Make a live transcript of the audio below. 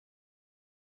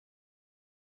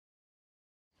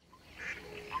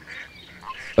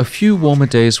A few warmer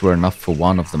days were enough for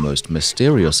one of the most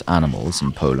mysterious animals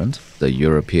in Poland, the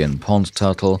European pond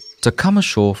turtle, to come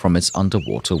ashore from its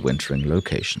underwater wintering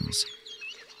locations.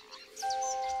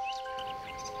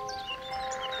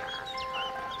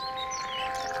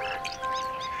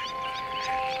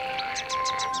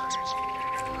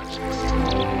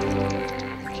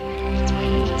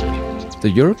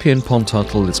 The European pond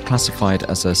turtle is classified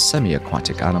as a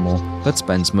semi-aquatic animal that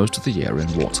spends most of the year in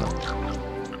water.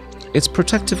 Its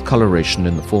protective coloration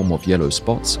in the form of yellow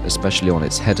spots, especially on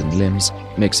its head and limbs,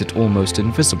 makes it almost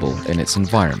invisible in its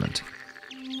environment.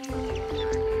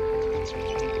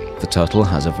 The turtle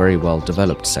has a very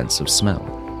well-developed sense of smell.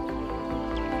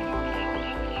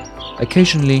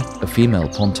 Occasionally, a female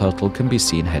pond turtle can be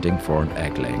seen heading for an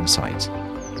egg-laying site.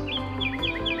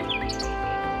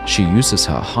 She uses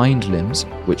her hind limbs,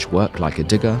 which work like a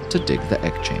digger, to dig the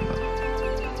egg chamber.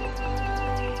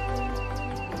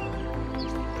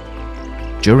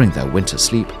 During their winter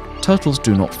sleep, turtles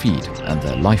do not feed, and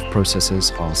their life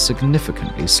processes are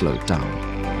significantly slowed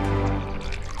down.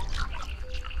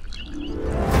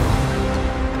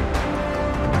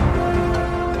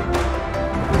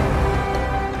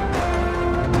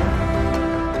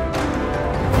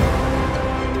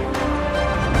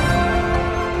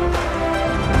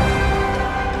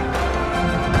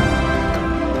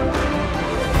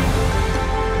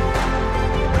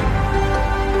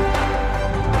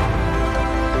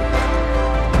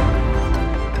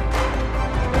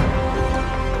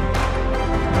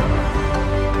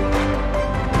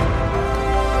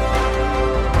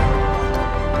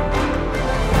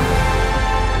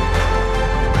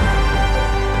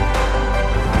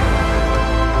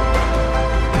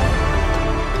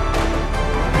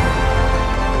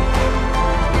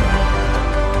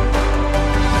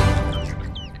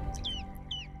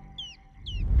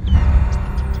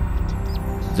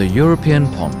 The European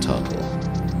pond turtle,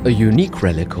 a unique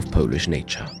relic of Polish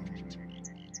nature.